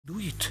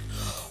Do it.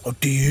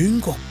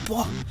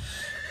 அடேங்கப்பா,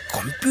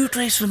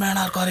 computerised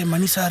மேனாக இருக்காரே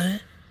மணி sir.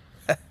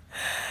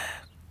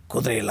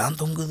 குதிரையெல்லாம்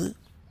தொங்குது.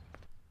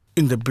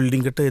 இந்த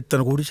பில்டிங் கிட்ட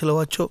எத்தனை கோடி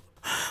செலவாச்சோ.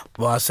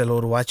 வாசல்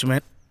ஒரு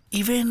வாட்ச்மேன்.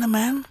 இவன் என்ன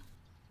மேன்?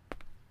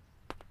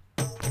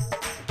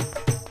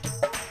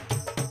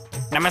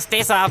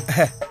 நமஸ்தே சாப்.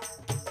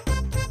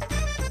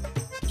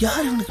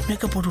 யார் இவனுக்கு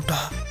மேக்கப் போட்டுவிட்டா?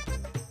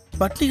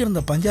 பட்னி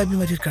கிடந்த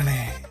பஞ்சாபி மாதிரி இருக்கானே.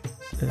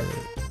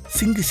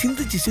 சிங்கு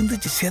சிந்திச்சு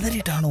சிந்திச்சு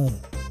செதறிட்டானோ.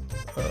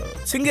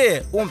 சிங்கு,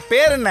 உன்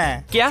பேர் என்ன?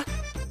 கியா?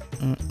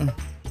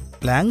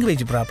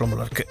 லாங்குவேஜ் ப்ராப்ளம்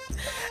போல இருக்கு.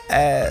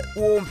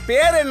 உன்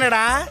பேர்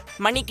என்னடா?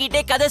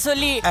 மணிக்கிட்டே கதை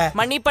சொல்லி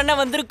மணி பண்ண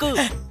வந்திருக்கு.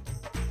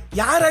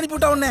 யார்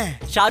அனுப்பிவிட்டா உன்ன?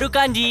 ஷாருக்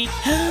கான் ஜி.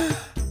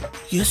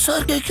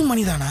 SRKக்கு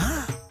மணிதானா?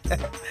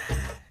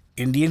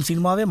 இந்தியன்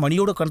சினிமாவே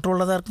மணியோட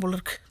கண்ட்ரோலில் தான் இருக்கும் போல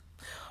இருக்கு.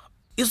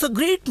 It's a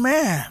great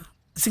man.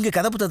 சிங்க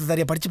கதை புத்தகத்தை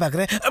தரையா படிச்சு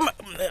பார்க்குறேன்.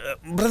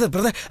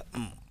 பிரதர்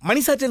மணி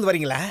சார்லேருந்து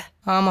வரீங்களா?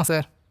 ஆமாம்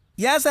சார்.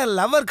 ஏன் சார்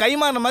லவர்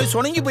கைமான மாதிரி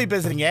சொனங்கி போய்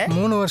பேசுறீங்க?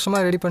 3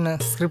 வருஷமாக ரெடி பண்ண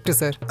ஸ்கிரிப்ட்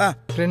சார்.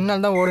 2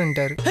 நாள் தான்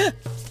ஓடுன்ட்டாரு.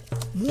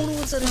 3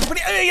 வருஷம்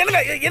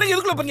எனக்கு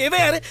எதுக்குள்ள பண்ணீங்க?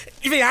 இவன் யாரு?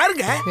 இவன்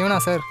யாருங்க? இவனா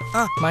சார்?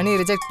 மணி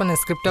ரிஜெக்ட் பண்ண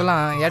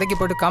ஸ்கிரிப்டெல்லாம் இடைக்கு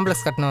போட்டு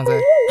காம்ப்ளெக்ஸ் கட்டணும்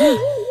சார்.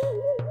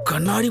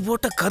 கண்ணாடி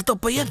போட்ட கருத்த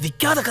பையன்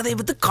விற்காத கதையை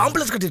பற்றி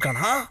காம்ப்ளெக்ஸ்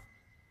கட்டியிருக்கானா?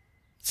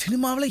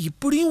 சினிமாவில்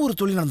இப்படியும் ஒரு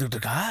தொழில் நடந்துகிட்டு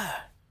இருக்கா?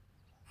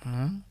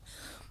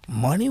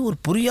 மணி ஒரு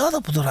புரியாத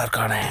புதுரா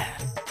இருக்கானே.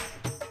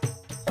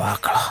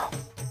 பார்க்கலாம்.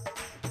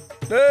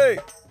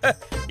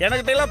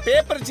 எனக்கிட்ட எல்லாம்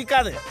பேப்பர்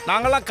சிக்காது.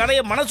 நாங்கெல்லாம்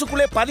கடையை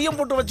மனசுக்குள்ளே பதியம்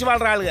போட்டு வச்சு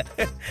வாழ்ற ஆளுங்க.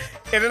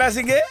 என்னடா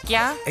சிங்கு?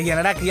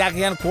 என்னடா கியா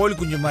கியான்னு கோழி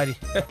குஞ்சு மாதிரி.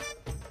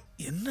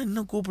 என்ன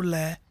இன்னும் கூப்பிடல?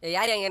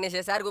 யார்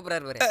எங்க சார்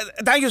கூப்பிடுறாரு?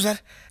 Thank you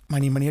sir.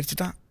 மணி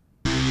அடிச்சுட்டான்.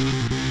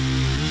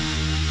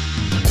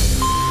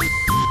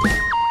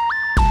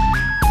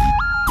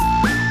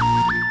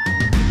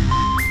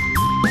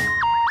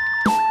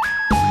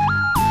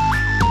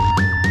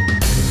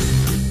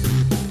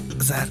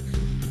 சார்,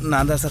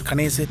 நான் தான் சார்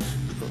கணேஷ்.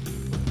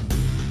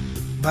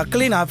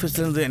 பக்லின்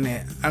ஆஃபீஸ்லேருந்து என்னை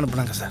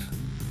அனுப்புனாங்க சார்.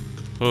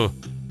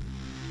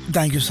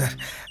 Thank you sir.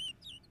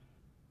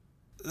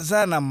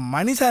 சார், நான்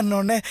மணி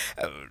சார்னோடனே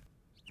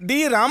டி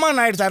ராமா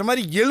நாயுடு சார்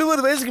மாதிரி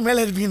 70 வயசுக்கு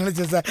மேலே இருப்பீங்கன்னு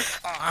நினச்சேன் சார்.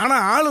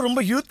 ஆனால் ஆள்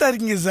ரொம்ப யூத்தாக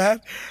இருக்கீங்க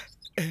சார்.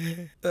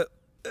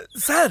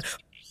 சார்,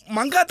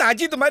 மங்காத்த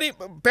அஜித் மாதிரி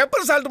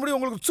பெப்பர் சால்ட் முடி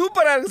உங்களுக்கு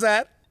சூப்பராக இருக்கு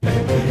சார்.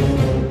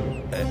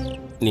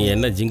 நீ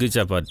என்ன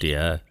ஜிங்குச்சா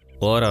பார்ட்டியா?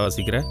 ஓவரா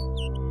வாசிக்கிற?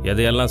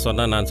 எதையெல்லாம்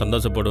சொன்னால் நான்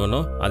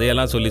சந்தோஷப்படுவேனோ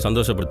அதையெல்லாம் சொல்லி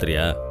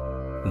சந்தோஷப்படுத்துறியா?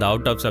 இந்த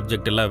அவுட் ஆஃப்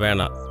சப்ஜெக்ட் எல்லாம்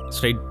வேணாம்,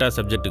 ஸ்ட்ரைட்டாக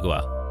சப்ஜெக்ட்டுக்கு வா.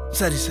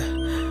 சரி சார்.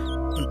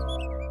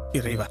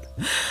 இறைவா,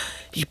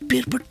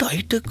 இப்பேற்பட்ட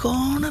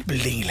ஹைட்டக்கான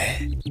பில்டிங்கில்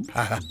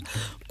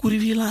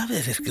குருவியெல்லாம்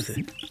வேறு இருக்குது.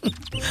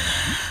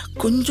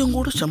 கொஞ்சம்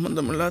கூட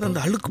சம்மந்தம் இல்லாத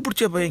அந்த அழுக்கு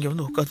பிடிச்ச பையன் இங்கே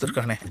வந்து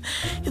உட்காந்துருக்கானே.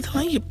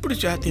 இதெல்லாம் எப்படி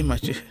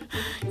சாத்தியமாச்சு?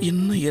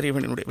 இன்னும்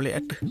இறைவனுடைய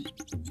விளையாட்டு.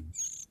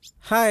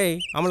 Hi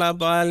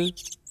Amala Paul.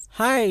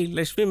 Hi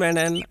Lakshmi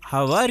Menon.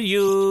 How are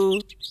you?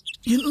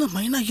 என்ன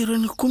மைனா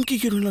ஹீரோயின் கும்கி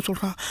ஹீரோயின்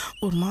சொல்கிறான்?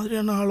 ஒரு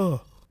மாதிரியான ஆளோ?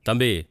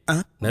 தம்பி,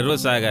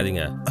 நர்வஸ்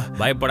ஆகாதீங்க,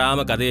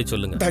 பயப்படாமல் கதையை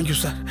சொல்லுங்க. Thank you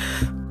sir.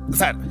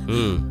 சார்,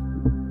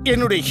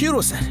 என்னுடைய ஹீரோ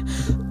சார்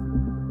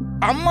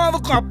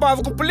அம்மாவுக்கும்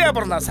அப்பாவுக்கும் பிள்ளையா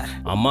பிறந்தான் சார்.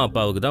 அம்மா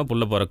அப்பாவுக்கு தான்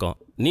புள்ள பிறக்கும்.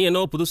 நீ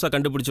என்னோ புதுசாக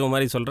கண்டுபிடிச்ச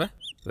மாதிரி சொல்கிற.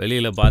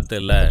 வெளியில்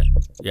பார்த்து இல்லை,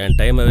 என்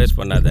டைமை வேஸ்ட்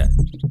பண்ணாத.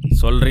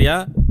 சொல்கிறியா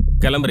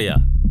கிளம்புறியா?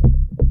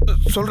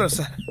 சொல்கிறேன்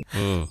சார்.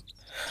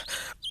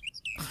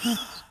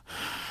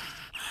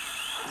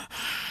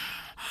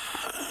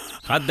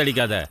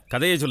 காத்தடிக்காத,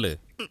 கதையை சொல்லு.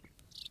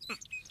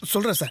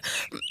 சொல்கிறேன் சார்.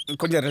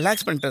 கொஞ்சம்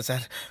ரிலாக்ஸ் பண்ணிட்டேன்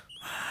சார்.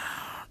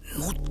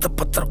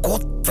 110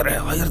 கோத்திர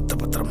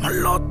 1010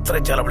 மல்லாத்திர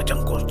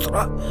ஜலபடிச்சம்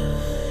கோஸ்தரா.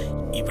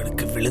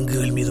 இவனுக்கு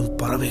விலங்குகள் மீதும்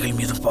பறவைகள்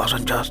மீதும்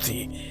பாசம் ஜாஸ்தி.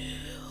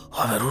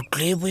 அவன்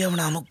ரூட்லேயே போய்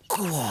அவனை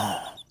அமுக்குவோம்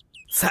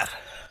சார்.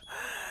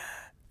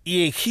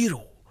 ஏ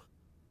ஹீரோ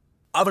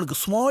அவனுக்கு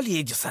ஸ்மால்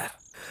ஏஜ் சார்.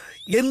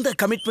 எந்த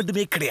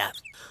கமிட்மெண்ட்டுமே கிடையாது.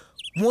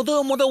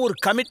 முத ஒரு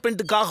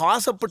கமிட்மெண்ட்டுக்காக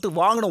ஆசைப்பட்டு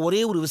வாங்கின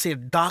ஒரே ஒரு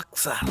விஷயம்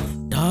talk sir.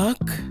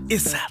 Talk?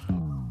 Yes sir.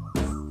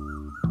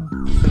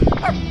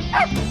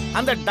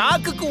 அந்த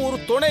டாக்குக்கு ஒரு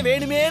துணை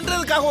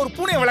வேணுமேன்றதுக்காக ஒரு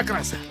பூனை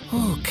வளர்க்குறேன் சார். ஓ,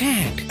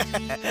 கேட்.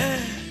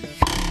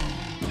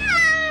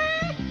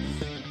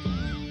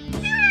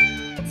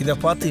 இதை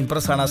பார்த்து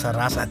இம்ப்ரெஸ் ஆனா சார்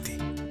ராசாத்தி.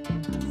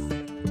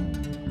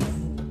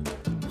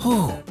 ஓ,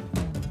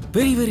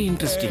 வெரி வெரி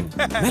இன்ட்ரெஸ்டிங்.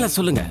 மேல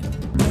சொல்லுங்க.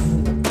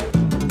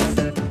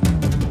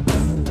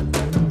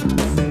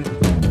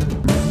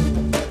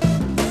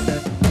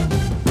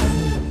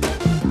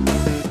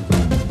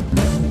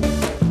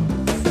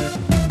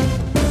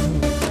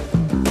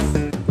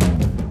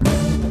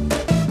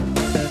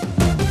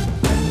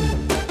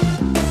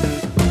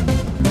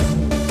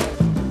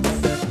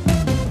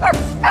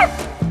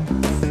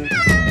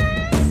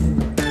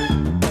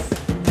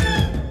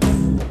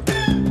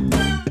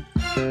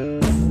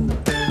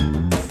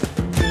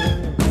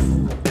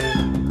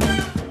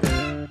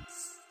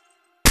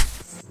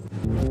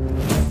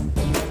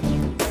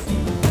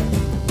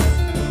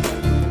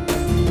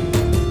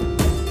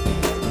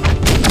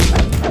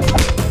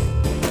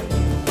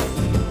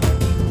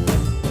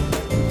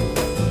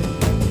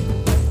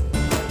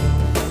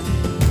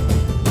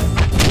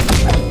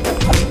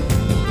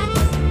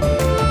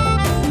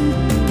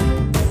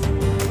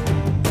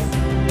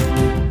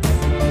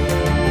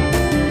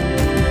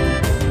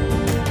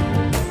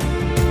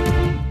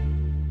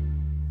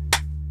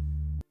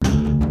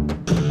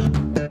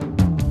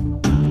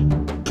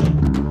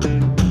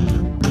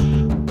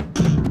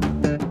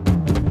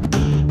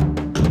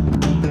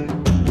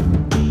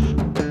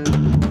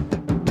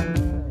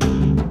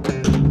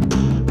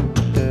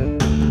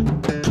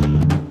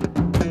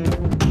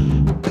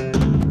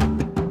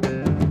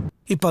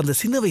 இப்போ அந்த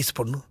சின்ன வயசு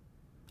பொண்ணு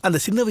அந்த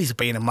சின்ன வயசு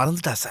பையனை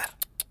மறந்துட்டா சார்.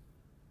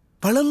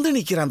 வளர்ந்து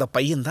நிற்கிற அந்த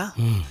பையன் தான்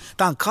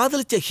தான்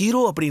காதலிச்ச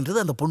ஹீரோ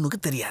அப்படின்றது அந்த பொண்ணுக்கு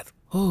தெரியாது.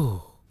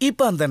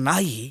 இப்போ அந்த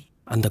நாய்,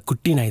 அந்த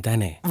குட்டி நாய்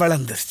தானே,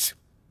 வளர்ந்துருச்சு,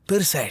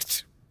 பெருசாயிடுச்சு.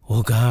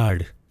 ஓ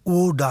காட், ஓ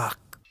டாக்.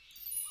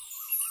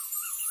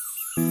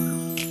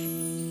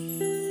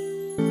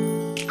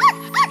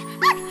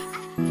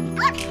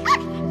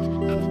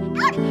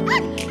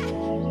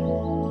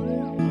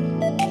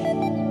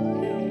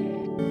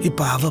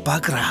 இப்ப அவ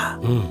பாக்குறா,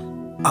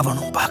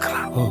 அவனும்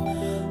பாக்குறான்.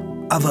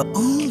 அவ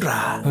ஊன்றா,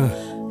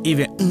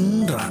 இவன்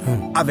ஊன்றான்.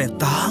 அவன்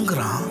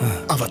தாங்குறான்,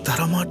 அவ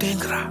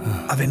தரமாட்டேங்கிறான்.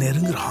 அவன்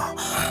நெருங்குறான்,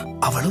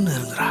 அவளும்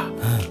நெருங்குறா.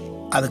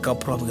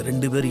 அதுக்கப்புறம் அவங்க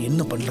 2 பேரும்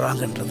என்ன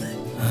பண்றாங்கன்றது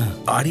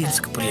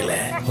ஆடியன்ஸ்க்கு புரியல,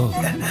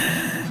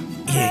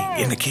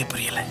 எனக்கே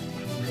புரியல.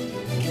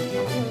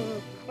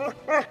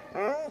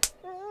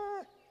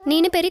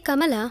 நீனு பெரிய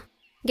கமலா,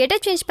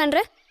 கெட்டப் சேஞ்ச்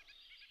பண்ற?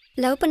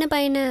 லவ் பண்ண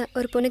பையனை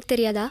ஒரு பொண்ணுக்கு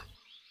தெரியாதா?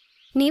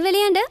 நீ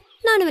விளையாண்ட,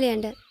 நானும்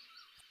விளையாண்டேன்.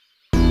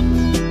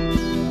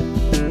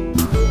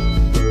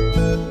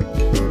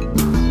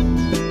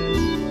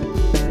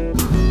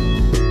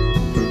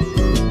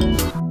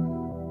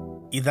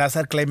 இதான்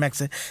சார்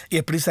கிளைமேக்ஸ்.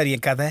 எப்படி சார்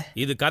என் கதை?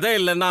 இது கதை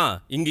இல்லைன்னா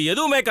இங்க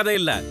எதுவுமே கதை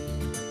இல்ல.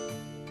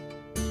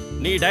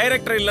 நீ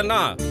டைரக்டர் இல்லைன்னா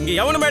இங்க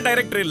எவனுமே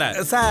டைரக்டர் இல்ல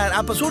சார்.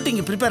 அப்ப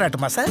shooting prepare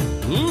ஆட்டுமா sir?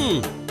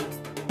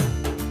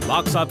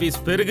 Box office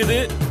பெருகுது,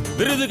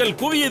 விருதுகள்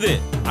குவியுது,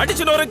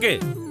 அடிச்சு நொறுக்கு.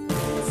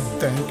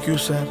 Thank you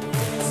sir.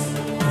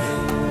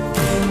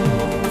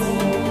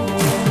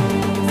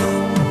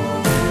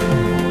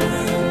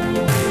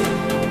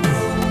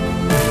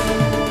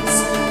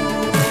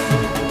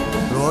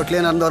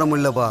 ரோட்லேயே நடந்து வர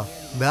முடியலப்பா,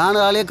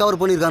 பேனராலே கவர்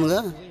பண்ணியிருக்கானுங்க.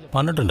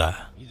 பண்ணட்டும்டா,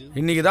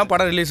 இன்னைக்கு தான்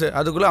படம் ரிலீஸ்,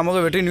 அதுக்குள்ளே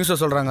அமோக வெற்றி நியூஸை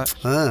சொல்கிறாங்க.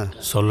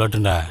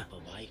 சொல்லட்டும்டா.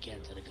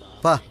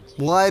 பா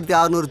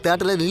 3600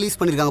 தேட்டரில் ரிலீஸ்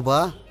பண்ணியிருக்காங்கப்பா.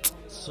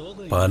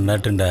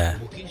 பண்ணட்டும்டா.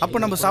 அப்போ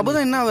நம்ம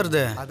சபதம் என்ன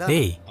வருது?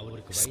 டேய்,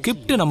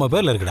 ஸ்கிரிப்ட் நம்ம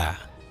பேரில் இருக்குடா.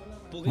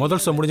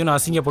 முதல் ஷோ முடிஞ்சுன்னு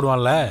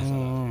அசிங்கப்படுவான்ல,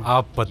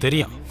 அப்போ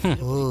தெரியும்.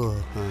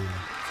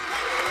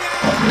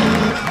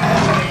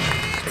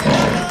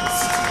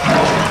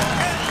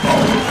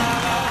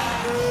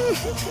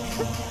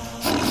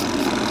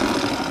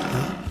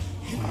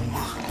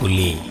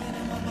 புலி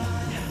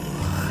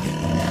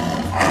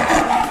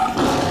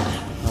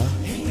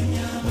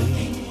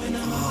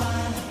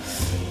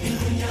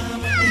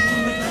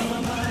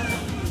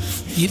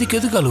இதுக்கு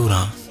எதுக்கு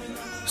அழுகுறான்?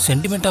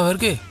 சென்டிமெண்ட்டாக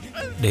இருக்கு.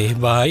 டே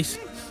பாய்ஸ்,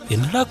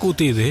 என்னடா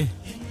கூத்து இது?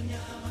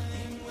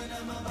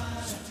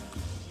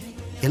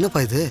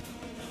 என்னப்பா இது?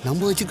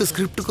 நம்ம வச்சுக்க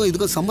ஸ்கிரிப்டுக்கும்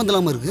இதுக்கும் சம்மந்தம்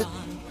இல்லாமல் இருக்கு.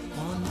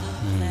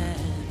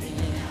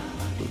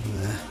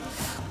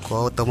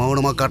 கோவத்தை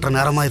மௌனமாக காட்டுற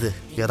நேரமா இது?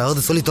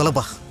 ஏதாவது சொல்லி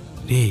தொலைப்பா.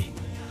 டேய்,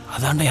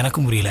 அதான்டா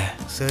எனக்கும் புரியல.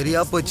 சரியா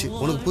போச்சு,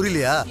 உனக்கு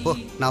புரியலையா? ஓ,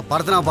 நான்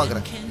படத்தை நான்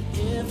பார்க்குறேன்.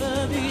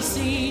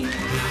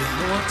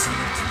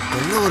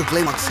 என்ன ஒரு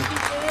கிளைமாக்ஸ்!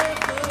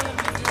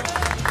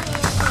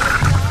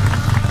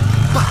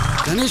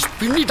 கணேஷ்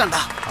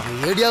பின்னிட்டான்டா.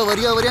 அவன் ஏடியா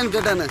வரியான்னு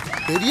கேட்டானு,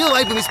 பெரிய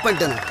வாய்ப்பு மிஸ்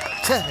பண்ணிட்டானு.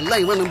 சே,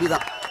 எல்லாம் இவன்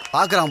நம்பிதான்.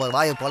 பார்க்குறான் பாரு,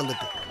 வாயை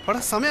பொழந்துட்டு.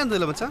 படம் செமையா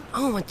இருந்ததுல மச்சான்.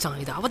 ஆமா மச்சான்,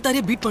 இது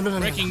அவதாரியே பீட்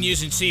பண்ணனும். Breaking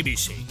news in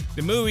CBC.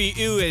 The movie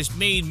U has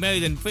made more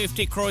than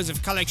 50 crores of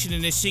collection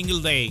in a single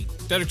day.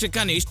 Director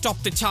Ganesh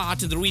topped the chart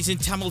in the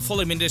recent Tamil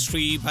film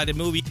industry by the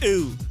movie U.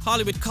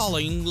 Hollywood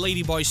calling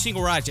Ladyboy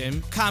Singarajan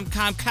Kam.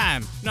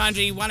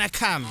 Nandri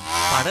Vanakkam.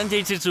 படம்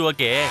ஜெயிச்சிருச்சு,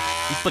 okay.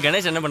 இப்போ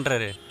கணேஷ் என்ன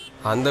பண்றாரு?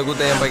 அந்த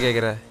கூத்த ஏன்பா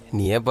கேட்குற?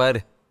 நீயே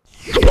பாரு.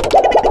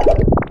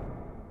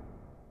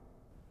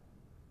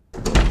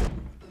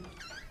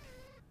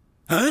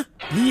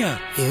 நீயா?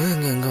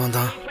 எங்க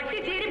வந்தான்?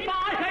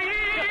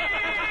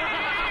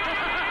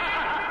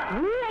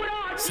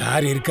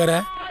 சார் இருக்காரா?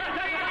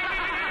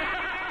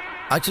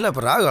 ஆக்சுவலாக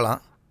இப்போ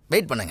ராகலாம்,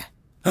 வெயிட் பண்ணுங்க.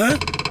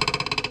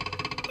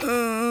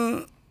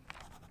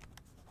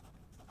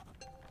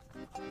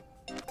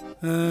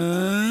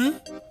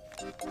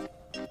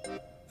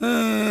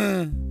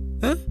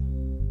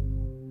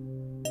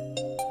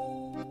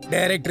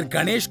 டைரக்டர்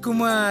கணேஷ்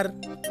குமார்.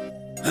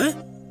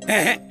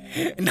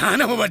 நான்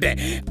நம்ப மாட்டேன்.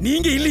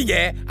 நீங்க இல்லீங்க,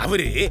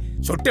 அவரு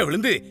சொட்ட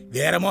விழுந்து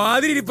வேற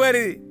மாதிரி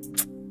இருப்பாரு.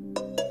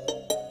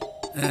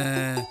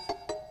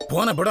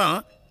 போன படம்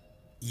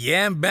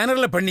என்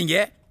பேனர்ல பண்ணீங்க,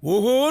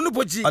 ஓஹோன்னு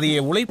போச்சு. அது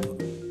என் உழைப்பு.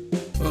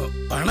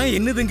 பணம்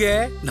என்னதுங்க,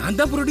 நான்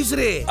தான்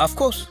ப்ரொடியூசரு.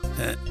 அஃப்கோர்ஸ்.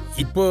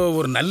 இப்போ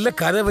ஒரு நல்ல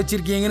கதை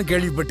வச்சிருக்கீங்கன்னு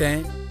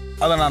கேள்விப்பட்டேன்.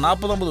 அதை நான்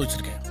 40-50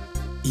 வச்சிருக்கேன்.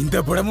 இந்த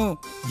படமும்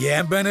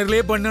என்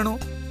பேனர்லயே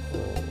பண்ணணும்.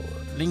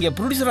 நீங்க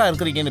ப்ரொடியூசரா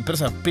இருக்கிறீங்கன்னு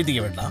பெருசா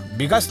பேத்திக்க வேண்டாம்.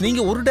 பிகாஸ்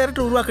நீங்க ஒரு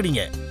டைரக்டர்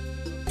உருவாக்குறீங்க,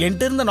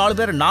 என்கிட்ட இருந்த 4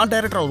 பேரை நான்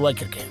டைரக்டரா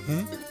உருவாக்கியிருக்கேன்.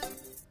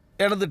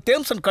 எனது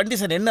டேர்ம்ஸ் அண்ட்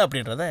கண்டிஷன் என்ன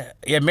அப்படின்றத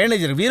என்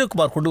மேனேஜர்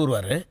வீரகுமார் கொண்டு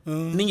வருவாரு.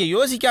 நீங்க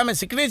யோசிக்காம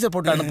சிக்னேச்சர்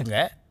போட்டு அனுப்புங்க,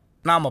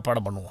 நாம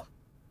படம் பண்ணுவோம்.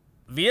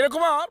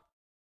 வீரகுமார்.